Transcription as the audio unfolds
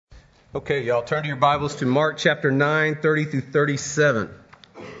Okay, y'all, turn to your Bibles to Mark chapter 9, 30 through 37.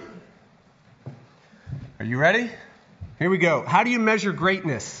 Are you ready? Here we go. How do you measure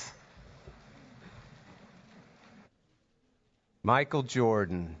greatness? Michael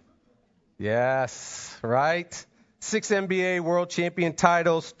Jordan. Yes, right? 6 NBA world champion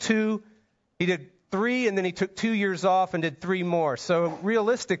titles, 2. He did 3, and then he took 2 years off and did 3 more. So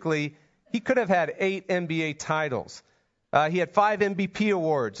realistically, he could have had 8 NBA titles. He had 5 MVP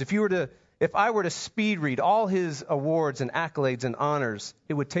awards. If I were to speed read all his awards and accolades and honors,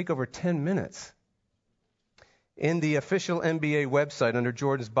 it would take over 10 minutes. In the official NBA website under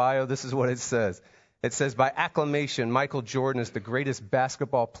Jordan's bio, this is what it says. It says, by acclamation, Michael Jordan is the greatest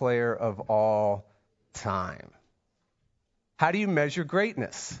basketball player of all time. How do you measure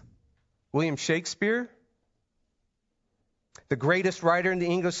greatness? William Shakespeare? The greatest writer in the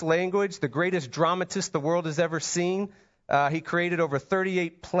English language, the greatest dramatist the world has ever seen. He created over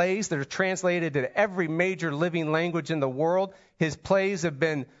 38 plays that are translated into every major living language in the world. His plays have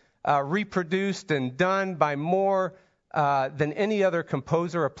been reproduced and done by more than any other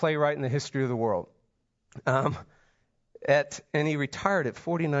composer or playwright in the history of the world. And he retired at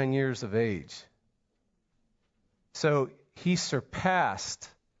 49 years of age. So he surpassing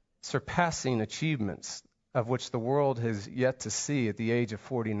achievements of which the world has yet to see at the age of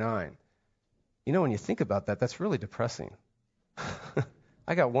 49. You know, when you think about that, that's really depressing.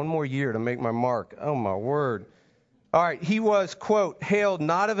 I got 1 more year to make my mark. Oh, my word. All right, he was, quote, hailed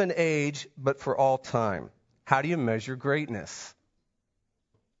not of an age, but for all time. How do you measure greatness?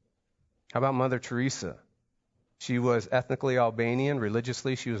 How about Mother Teresa? She was ethnically Albanian.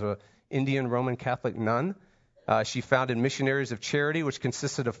 Religiously, she was an Indian Roman Catholic nun. She founded Missionaries of Charity, which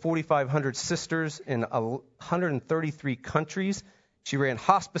consisted of 4,500 sisters in 133 countries. She ran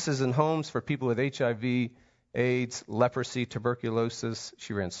hospices and homes for people with HIV, AIDS, leprosy, tuberculosis.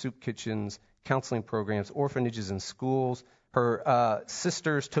 She ran soup kitchens, counseling programs, orphanages, and schools. Her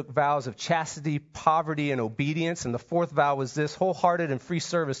sisters took vows of chastity, poverty, and obedience. And the 4th vow was this: wholehearted and free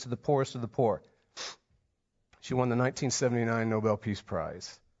service to the poorest of the poor. She won the 1979 Nobel Peace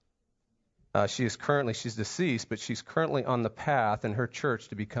Prize. She's deceased, but she's currently on the path in her church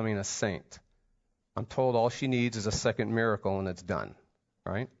to becoming a saint. I'm told all she needs is a second miracle and it's done,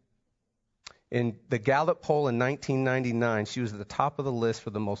 right? In the Gallup poll in 1999, she was at the top of the list for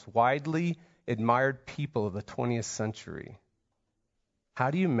the most widely admired people of the 20th century.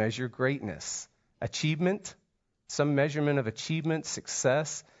 How do you measure greatness? Achievement? Some measurement of achievement,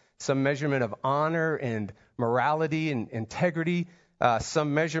 success, some measurement of honor and morality and integrity,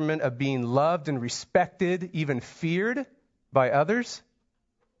 some measurement of being loved and respected, even feared by others.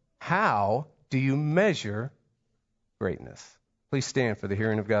 How do you measure greatness? Please stand for the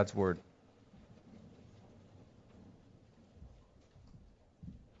hearing of God's word.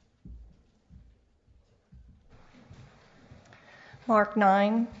 Mark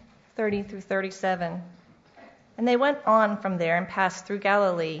 9, 30 through 37. And they went on from there and passed through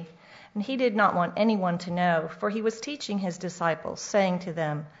Galilee. And he did not want anyone to know, for he was teaching his disciples, saying to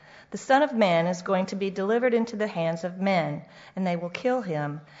them, the Son of Man is going to be delivered into the hands of men, and they will kill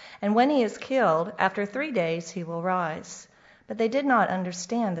him. And when he is killed, after 3 days he will rise. But they did not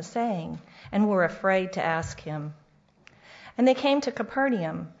understand the saying, and were afraid to ask him. And they came to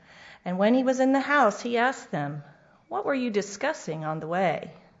Capernaum. And when he was in the house, he asked them, what were you discussing on the way?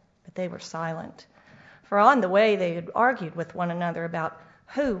 But they were silent. For on the way they had argued with one another about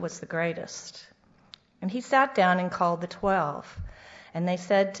who was the greatest. And he sat down and called the 12. And he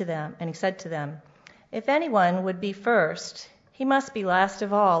said to them, if anyone would be first, he must be last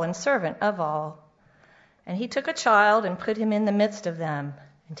of all and servant of all. And he took a child and put him in the midst of them.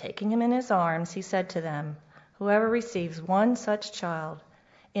 And taking him in his arms, he said to them, whoever receives one such child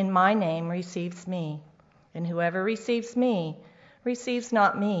in my name receives me. And whoever receives me receives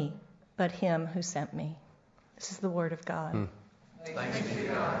not me, but him who sent me. This is the word of God. Thanks be to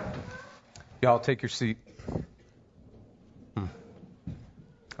God. Y'all take your seat.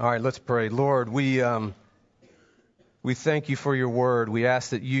 All right, let's pray. Lord, we thank you for your word. We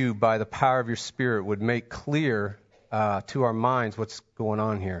ask that you, by the power of your Spirit, would make clear to our minds what's going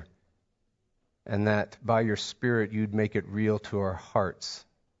on here. And that by your Spirit, you'd make it real to our hearts.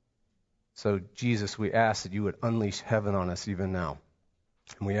 So, Jesus, we ask that you would unleash heaven on us even now.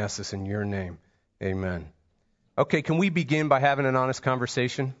 And we ask this in your name. Amen. Okay, can we begin by having an honest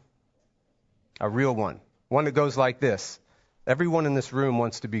conversation? A real one. One that goes like this. Everyone in this room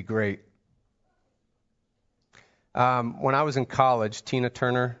wants to be great. When I was in college, Tina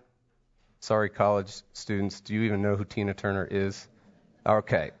Turner, sorry college students, do you even know who Tina Turner is?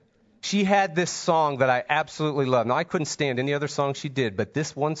 Okay. she had this song that I absolutely loved. Now, I couldn't stand any other song she did, but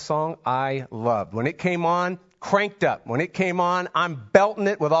this one song I loved. When it came on, cranked up. When it came on, I'm belting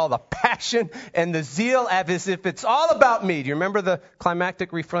it with all the passion and the zeal as if it's all about me. Do you remember the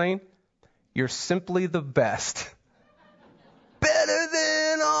climactic refrain? You're simply the best. Better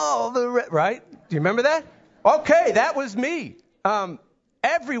than all the rest. Right? Do you remember that? Okay, that was me.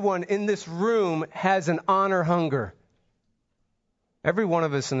 Everyone in this room has an honor hunger. Every one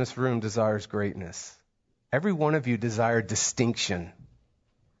of us in this room desires greatness. Every one of you desire distinction.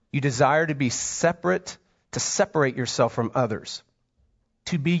 You desire to be separate, to separate yourself from others,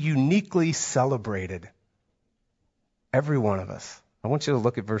 to be uniquely celebrated. Every one of us. I want you to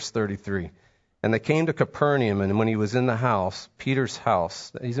look at verse 33. And they came to Capernaum, and when he was in the house, Peter's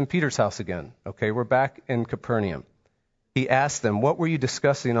house, he's in Peter's house again. Okay, we're back in Capernaum. He asked them, what were you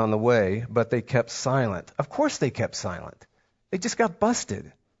discussing on the way? But they kept silent. Of course they kept silent. They just got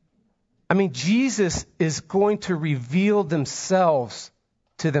busted. I mean, Jesus is going to reveal themselves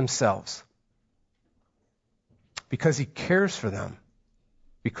to themselves because he cares for them,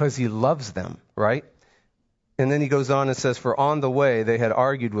 because he loves them, right? And then he goes on and says, for on the way they had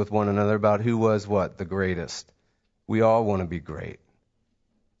argued with one another about who was what? The greatest. We all want to be great.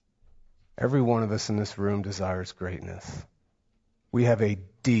 Every one of us in this room desires greatness. We have a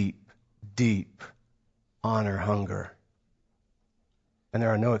deep, deep honor hunger. And there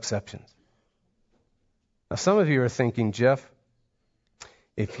are no exceptions. Now, some of you are thinking, Jeff,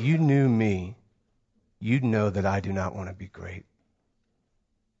 if you knew me, you'd know that I do not want to be great.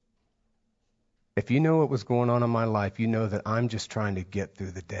 If you know what was going on in my life, you know that I'm just trying to get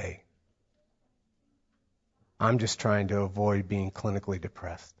through the day. I'm just trying to avoid being clinically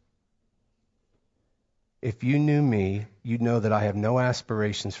depressed. If you knew me, you'd know that I have no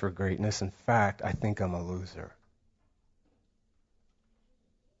aspirations for greatness. In fact, I think I'm a loser.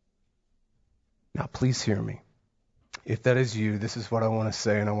 Now, please hear me. If that is you, this is what I want to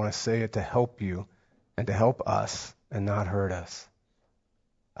say, and I want to say it to help you and to help us and not hurt us.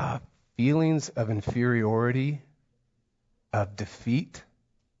 Feelings of inferiority, of defeat,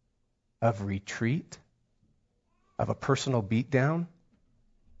 of retreat, of a personal beatdown,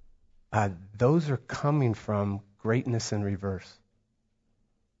 those are coming from greatness in reverse.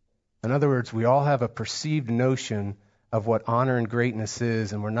 In other words, we all have a perceived notion of what honor and greatness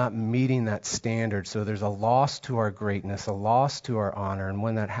is, and we're not meeting that standard. So there's a loss to our greatness, a loss to our honor. And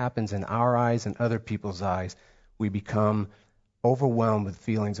when that happens in our eyes and other people's eyes, we become overwhelmed with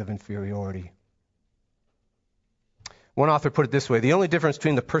feelings of inferiority. One author put it this way: the only difference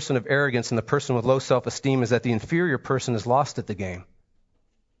between the person of arrogance and the person with low self-esteem is that the inferior person is lost at the game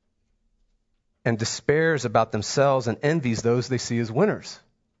and despairs about themselves and envies those they see as winners.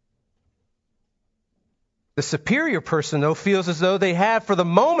 The superior person, though, feels as though they have, for the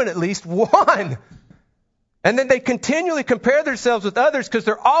moment at least, won. And then they continually compare themselves with others because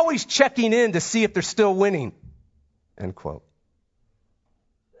they're always checking in to see if they're still winning. End quote.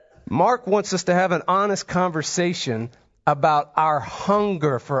 Mark wants us to have an honest conversation about our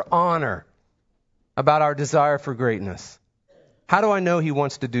hunger for honor, about our desire for greatness. How do I know he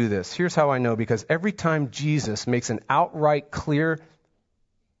wants to do this? Here's how I know. Because every time Jesus makes an outright, clear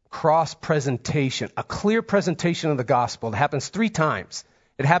cross presentation, a clear presentation of the gospel, it happens 3 times.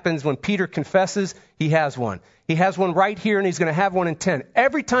 It happens when Peter confesses, he has one. He has one right here, and he's going to have one in 10.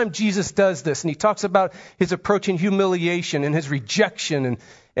 Every time Jesus does this, and he talks about his approaching humiliation and his rejection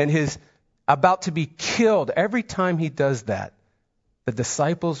and his about to be killed, every time he does that, the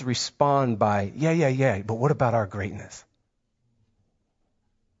disciples respond by, yeah, but what about our greatness?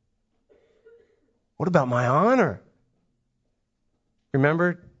 What about my honor?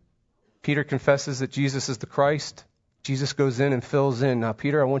 Remember, Peter confesses that Jesus is the Christ. Jesus goes in and fills in. Now,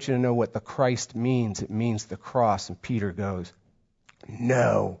 Peter, I want you to know what the Christ means. It means the cross. And Peter goes,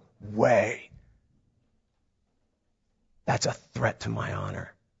 no way. That's a threat to my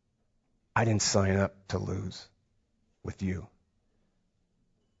honor. I didn't sign up to lose with you.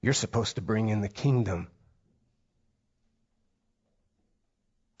 You're supposed to bring in the kingdom.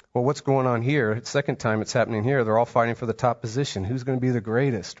 Well, what's going on here? Second time it's happening here. They're all fighting for the top position. Who's going to be the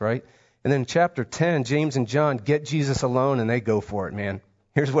greatest, right? And then chapter 10, James and John get Jesus alone, and they go for it, man.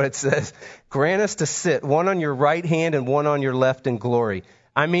 Here's what it says. Grant us to sit, one on your right hand and one on your left in glory.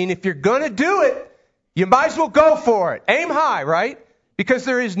 I mean, if you're going to do it, you might as well go for it. Aim high, right? Because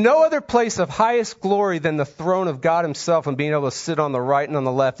there is no other place of highest glory than the throne of God himself and being able to sit on the right and on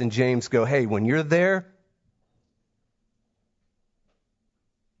the left. And James go, hey, when you're there,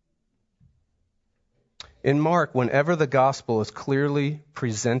 in Mark, whenever the gospel is clearly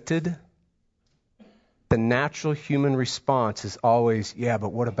presented, the natural human response is always, yeah,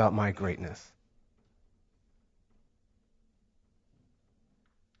 but what about my greatness?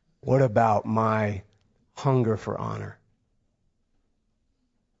 What about my hunger for honor?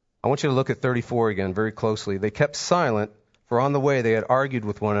 I want you to look at 34 again very closely. They kept silent, for on the way they had argued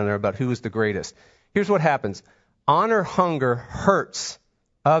with one another about who was the greatest. Here's what happens. Honor hunger hurts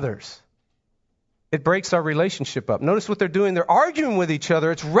others. It breaks our relationship up. Notice what they're doing. They're arguing with each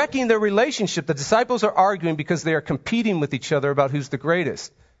other. It's wrecking their relationship. The disciples are arguing because they are competing with each other about who's the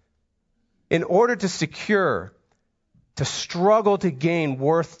greatest. In order to secure, to struggle to gain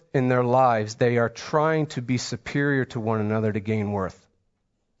worth in their lives, they are trying to be superior to one another to gain worth.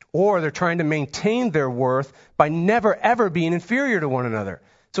 Or they're trying to maintain their worth by never, ever being inferior to one another.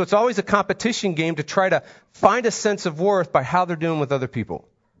 So it's always a competition game to try to find a sense of worth by how they're doing with other people.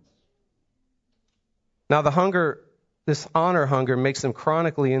 Now the hunger, this honor hunger, makes them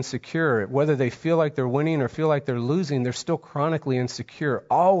chronically insecure. Whether they feel like they're winning or feel like they're losing, they're still chronically insecure,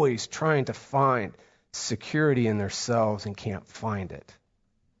 always trying to find security in themselves and can't find it.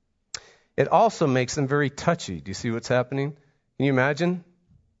 It also makes them very touchy. Do you see what's happening? Can you imagine?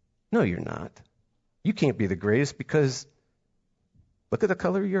 No, you're not. You can't be the greatest because look at the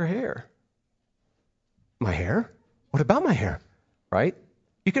color of your hair. My hair? What about my hair? Right?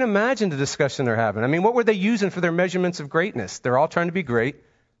 You can imagine the discussion they're having. I mean, what were they using for their measurements of greatness? They're all trying to be great.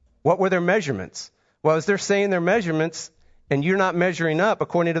 What were their measurements? Well, as they're saying their measurements and you're not measuring up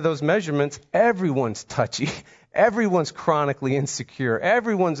according to those measurements, everyone's touchy. Everyone's chronically insecure.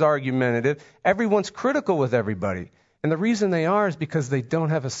 Everyone's argumentative. Everyone's critical with everybody. And the reason they are is because they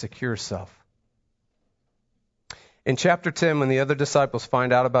don't have a secure self. In chapter 10, when the other disciples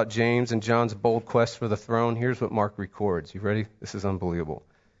find out about James and John's bold quest for the throne, here's what Mark records. You ready? This is unbelievable.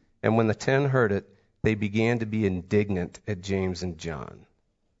 And when the 10 heard it, they began to be indignant at James and John.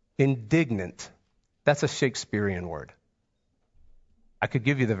 Indignant. That's a Shakespearean word. I could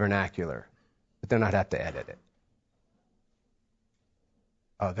give you the vernacular, but then I'd have to edit it.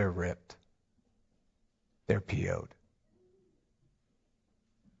 Oh, they're ripped. They're PO'd.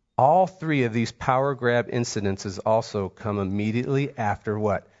 All three of these power grab incidences also come immediately after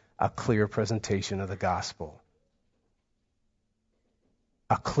what? A clear presentation of the gospel.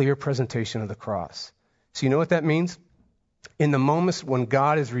 A clear presentation of the cross. So you know what that means? In the moments when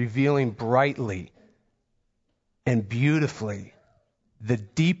God is revealing brightly and beautifully the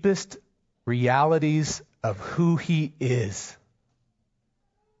deepest realities of who He is,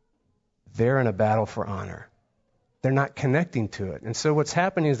 they're in a battle for honor. They're not connecting to it. And so what's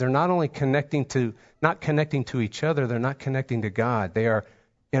happening is they're not only not connecting to each other, they're not connecting to God. They are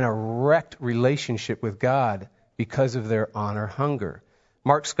in a wrecked relationship with God because of their honor hunger.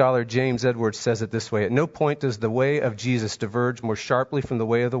 Mark scholar James Edwards says it this way: at no point does the way of Jesus diverge more sharply from the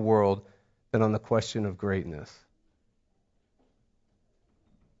way of the world than on the question of greatness.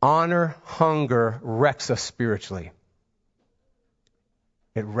 Honor hunger wrecks us spiritually.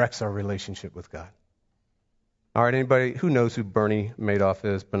 It wrecks our relationship with God. All right, anybody who knows who Bernard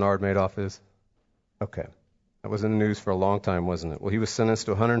Madoff is? Okay. That was in the news for a long time, wasn't it? Well, he was sentenced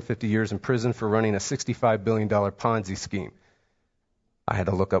to 150 years in prison for running a $65 billion Ponzi scheme. I had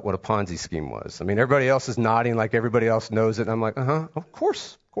to look up what a Ponzi scheme was. I mean, everybody else is nodding like everybody else knows it. And I'm like, of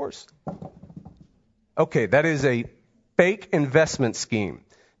course. Okay, that is a fake investment scheme.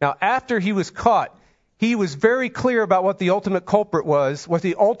 Now, after he was caught, he was very clear about what the ultimate culprit was, what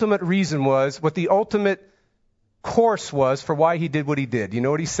the ultimate reason was, what the ultimate course was for why he did what he did. You know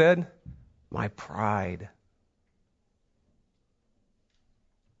what he said? My pride.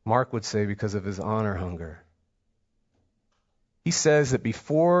 Mark would say because of his honor hunger. He says that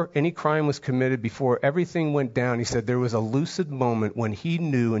before any crime was committed, before everything went down, he said there was a lucid moment when he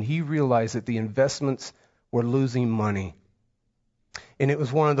knew and he realized that the investments were losing money. And it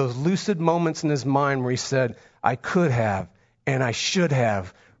was one of those lucid moments in his mind where he said, I could have and I should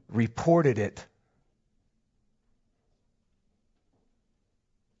have reported it.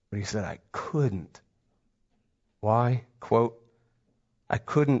 But he said, I couldn't. Why? Quote, I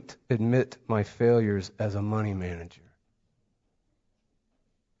couldn't admit my failures as a money manager.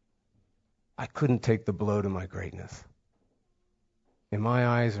 I couldn't take the blow to my greatness. In my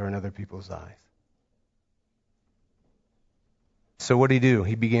eyes or in other people's eyes. So what did he do?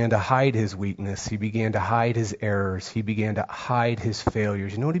 He began to hide his weakness. He began to hide his errors. He began to hide his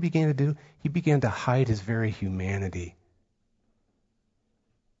failures. You know what he began to do? He began to hide his very humanity.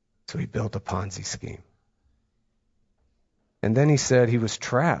 So he built a Ponzi scheme. And then he said he was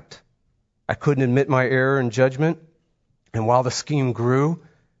trapped. I couldn't admit my error and judgment. And while the scheme grew,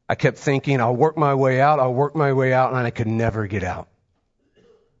 I kept thinking, I'll work my way out, and I could never get out.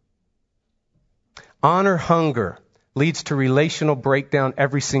 Honor hunger leads to relational breakdown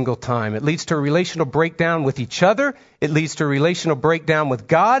every single time. It leads to a relational breakdown with each other. It leads to a relational breakdown with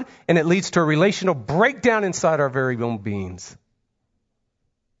God. And it leads to a relational breakdown inside our very own beings.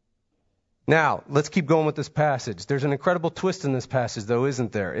 Now, let's keep going with this passage. There's an incredible twist in this passage, though,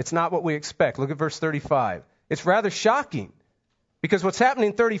 isn't there? It's not what we expect. Look at verse 35. It's rather shocking. Because what's happening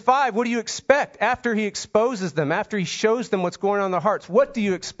in 35, what do you expect after he exposes them, after he shows them what's going on in their hearts? What do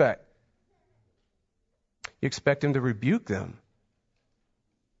you expect? You expect him to rebuke them.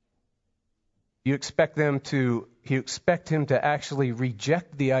 You expect him to actually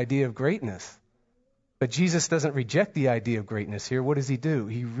reject the idea of greatness. But Jesus doesn't reject the idea of greatness here. What does he do?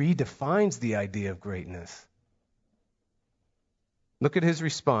 He redefines the idea of greatness. Look at his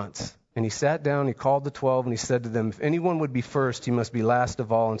response. And he sat down, he called the 12, and he said to them, if anyone would be first, he must be last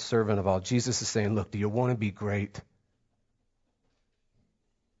of all and servant of all. Jesus is saying, look, do you want to be great?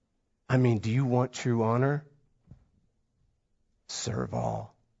 I mean, do you want true honor? Serve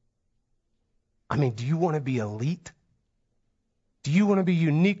all. I mean, do you want to be elite? Do you want to be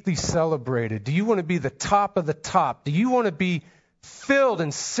uniquely celebrated? Do you want to be the top of the top? Do you want to be filled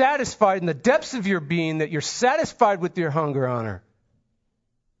and satisfied in the depths of your being, that you're satisfied with your hunger, honor?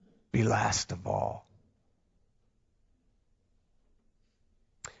 Be last of all.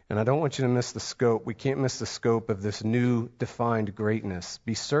 And I don't want you to miss the scope. We can't miss the scope of this new defined greatness.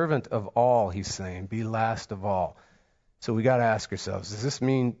 Be servant of all, he's saying. Be last of all. So we got to ask ourselves, does this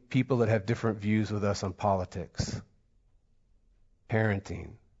mean people that have different views with us on politics,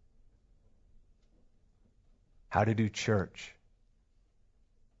 parenting, how to do church,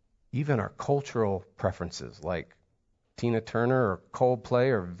 even our cultural preferences like Tina Turner or Coldplay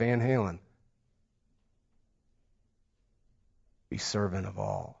or Van Halen? Be servant of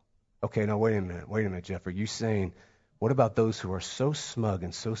all. Okay, now wait a minute, Jeff. Are you saying, what about those who are so smug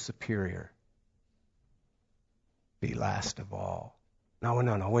and so superior? Be last of all. No,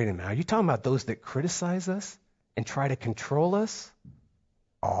 wait a minute. Are you talking about those that criticize us and try to control us?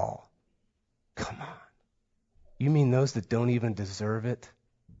 All. Come on. You mean those that don't even deserve it?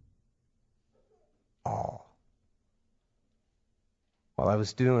 All. While I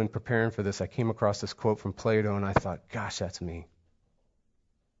was preparing for this, I came across this quote from Plato, and I thought, gosh, that's me.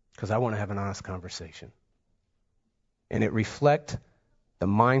 Because I want to have an honest conversation. And it reflects the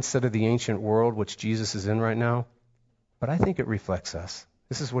mindset of the ancient world, which Jesus is in right now. But I think it reflects us.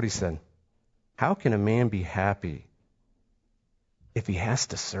 This is what he said. How can a man be happy if he has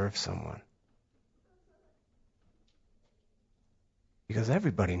to serve someone? Because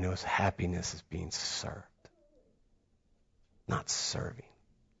everybody knows happiness is being served, not serving.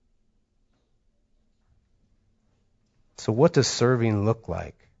 So what does serving look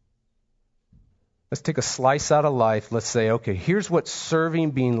like? Let's take a slice out of life. Let's say, okay, here's what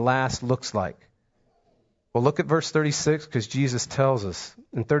serving being last looks like. Well, look at verse 36, because Jesus tells us.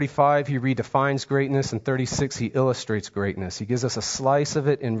 In 35, he redefines greatness. In 36, he illustrates greatness. He gives us a slice of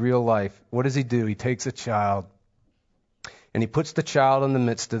it in real life. What does he do? He takes a child, and he puts the child in the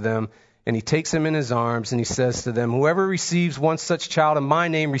midst of them, and he takes him in his arms, and he says to them, whoever receives one such child in my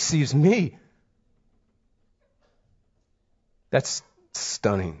name receives me. That's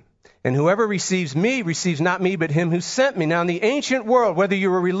stunning. And whoever receives me receives not me, but him who sent me. Now, in the ancient world, whether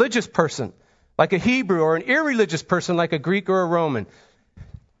you're a religious person, like a Hebrew, or an irreligious person like a Greek or a Roman,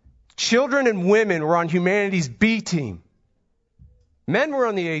 children and women were on humanity's B team. Men were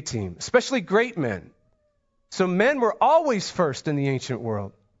on the A team, especially great men. So men were always first in the ancient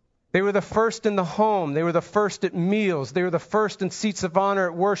world. They were the first in the home. They were the first at meals. They were the first in seats of honor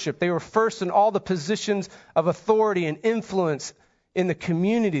at worship. They were first in all the positions of authority and influence in the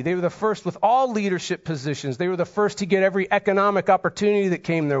community. They were the first with all leadership positions. They were the first to get every economic opportunity that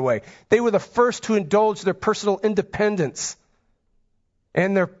came their way. They were the first to indulge their personal independence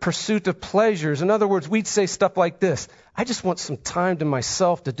and their pursuit of pleasures. In other words, we'd say stuff like this: I just want some time to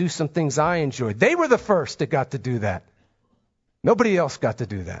myself to do some things I enjoy. They were the first that got to do that. Nobody else got to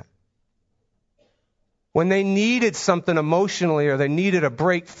do that. When they needed something emotionally, or they needed a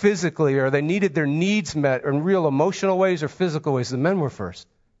break physically, or they needed their needs met in real emotional ways or physical ways, the men were first.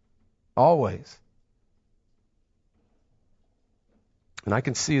 Always. And I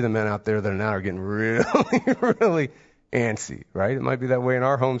can see the men out there that now are getting really, really antsy, right? It might be that way in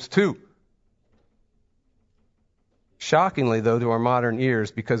our homes too. Shockingly, though, to our modern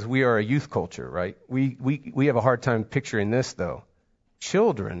ears, because we are a youth culture, right? We have a hard time picturing this, though.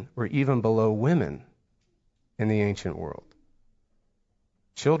 Children were even below women in the ancient world.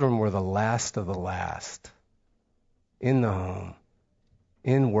 Children were the last of the last in the home,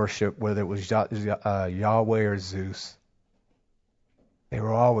 in worship, whether it was Yahweh or Zeus. They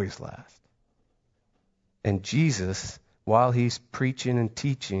were always last. And Jesus, while he's preaching and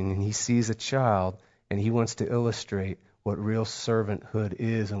teaching, and he sees a child, and he wants to illustrate what real servanthood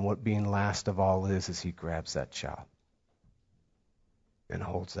is and what being last of all is, as he grabs that child and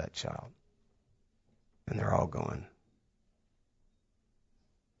holds that child. And they're all going.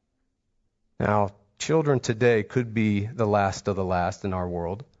 Now, children today could be the last of the last in our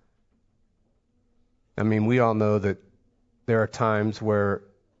world. I mean, we all know that there are times where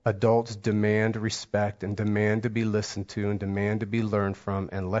adults demand respect and demand to be listened to and demand to be learned from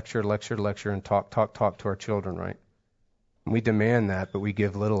and lecture and talk to our children, right? And we demand that, but we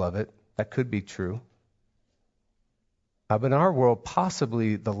give little of it. That could be true. But in our world,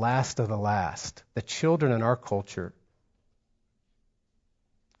 possibly the last of the last, the children in our culture,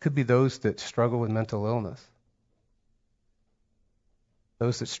 could be those that struggle with mental illness,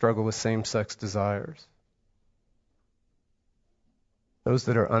 those that struggle with same-sex desires, those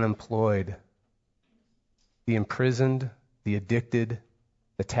that are unemployed, the imprisoned, the addicted,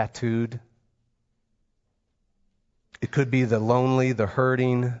 the tattooed. It could be the lonely, the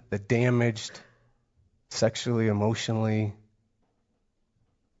hurting, the damaged, sexually, emotionally.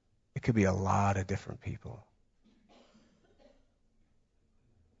 It could be a lot of different people.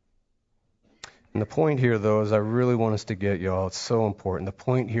 And the point here, though, is I really want us to get, y'all, it's so important. The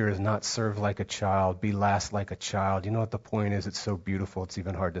point here is not serve like a child, be last like a child. You know what the point is? It's so beautiful, it's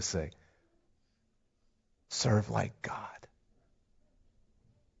even hard to say. Serve like God.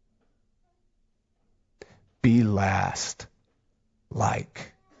 Be last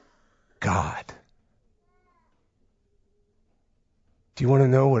like God. Do you want to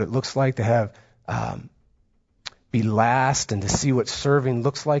know what it looks like to have be last and to see what serving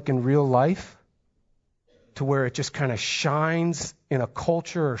looks like in real life? To where it just kind of shines in a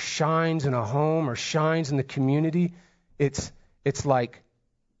culture or shines in a home or shines in the community. It's like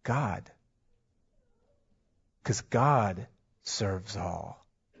God. Because God serves all.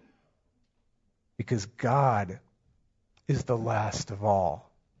 Because God is the last of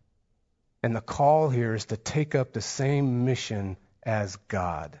all. And the call here is to take up the same mission as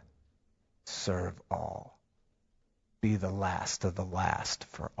God. Serve all. Be the last of the last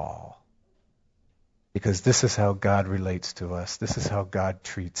for all. Because this is how God relates to us. This is how God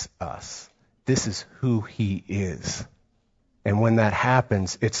treats us. This is who He is. And when that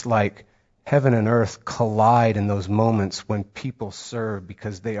happens, it's like heaven and earth collide in those moments when people serve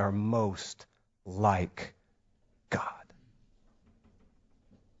because they are most like God.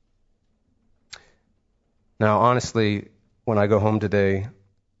 Now, honestly, when I go home today,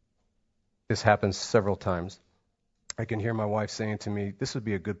 this happens several times. I can hear my wife saying to me, "This would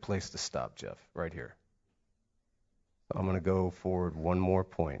be a good place to stop, Jeff, right here." I'm going to go forward one more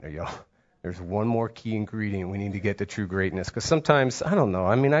point. There's one more key ingredient we need to get to true greatness. Because sometimes, I don't know,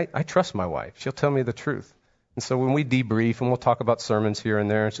 I trust my wife. She'll tell me the truth. And so when we debrief and we'll talk about sermons here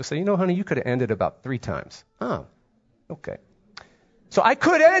and there, and she'll say, honey, you could have ended about 3 times. Oh, okay. So I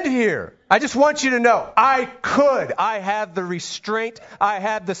could end here. I just want you to know, I could. I have the restraint. I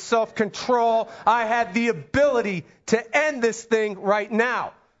have the self-control. I have the ability to end this thing right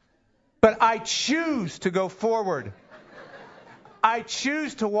now. But I choose to go forward. I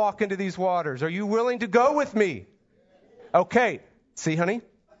choose to walk into these waters. Are you willing to go with me? Okay. See, honey?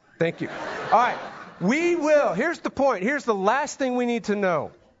 Thank you. All right. We will. Here's the point. Here's the last thing we need to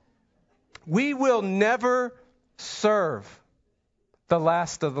know. We will never serve the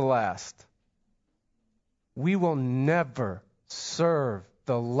last of the last. We will never serve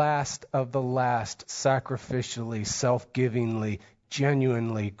the last of the last sacrificially, self-givingly,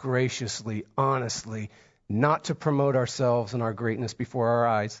 genuinely, graciously, honestly, not to promote ourselves and our greatness before our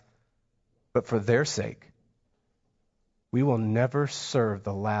eyes, but for their sake. We will never serve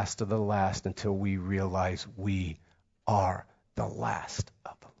the last of the last until we realize we are the last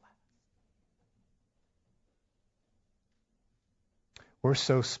of the last. We're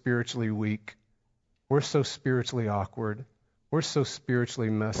so spiritually weak. We're so spiritually awkward. We're so spiritually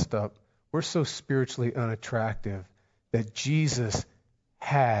messed up. We're so spiritually unattractive that Jesus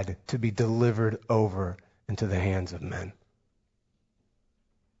had to be delivered over into the hands of men.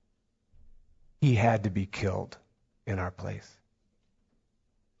 He had to be killed in our place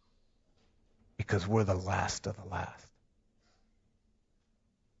because we're the last of the last.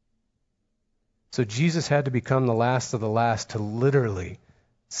 So Jesus had to become the last of the last to literally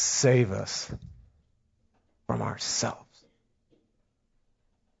save us from ourselves.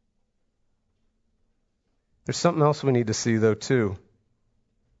 There's something else we need to see, though, too.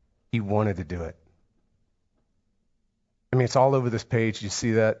 He wanted to do it. It's all over this page. You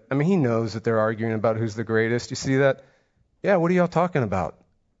see that? He knows that they're arguing about who's the greatest. You see that? Yeah, what are y'all talking about?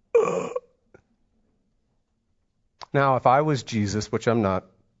 Now, if I was Jesus, which I'm not,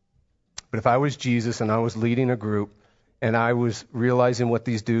 but if I was Jesus and I was leading a group and I was realizing what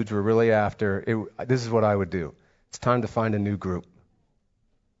these dudes were really after, this is what I would do. It's time to find a new group.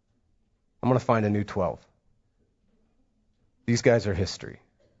 I'm going to find a new 12. These guys are history,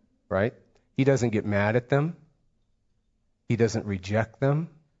 right? He doesn't get mad at them. He doesn't reject them.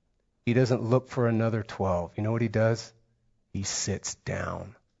 He doesn't look for another 12. You know what he does? He sits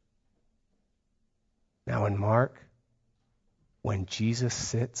down. Now in Mark, when Jesus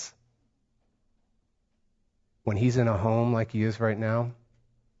sits, when he's in a home like he is right now,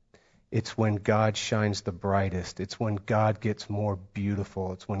 it's when God shines the brightest. It's when God gets more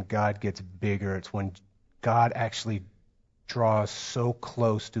beautiful. It's when God gets bigger. It's when God actually draws so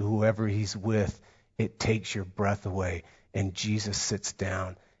close to whoever he's with, it takes your breath away. And Jesus sits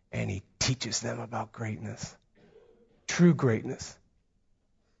down and he teaches them about greatness. True greatness.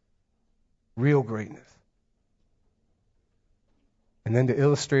 Real greatness. And then to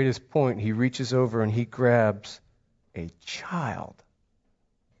illustrate his point, he reaches over and he grabs a child.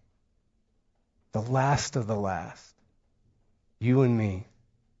 The last of the last. You and me.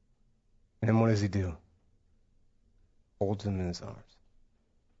 And then what does he do? Holds him in his arms.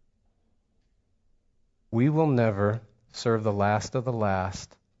 We will never serve the last of the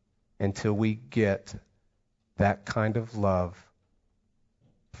last until we get that kind of love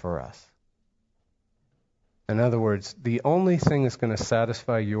for us. In other words, the only thing that's going to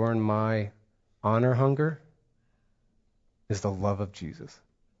satisfy your and my honor hunger is the love of Jesus.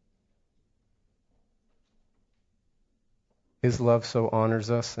 His love so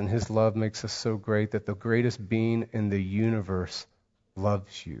honors us, and his love makes us so great that the greatest being in the universe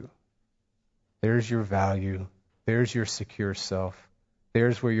loves you. There's your value. There's your secure self.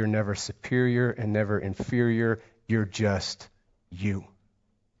 There's where you're never superior and never inferior. You're just you.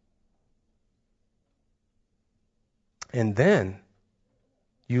 And then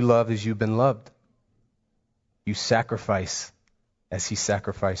you love as you've been loved. You sacrifice as he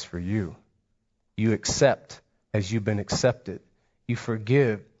sacrificed for you. You accept as you've been accepted. You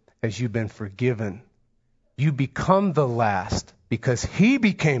forgive as you've been forgiven. You become the last because he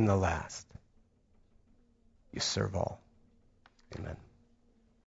became the last. You serve all. Amen.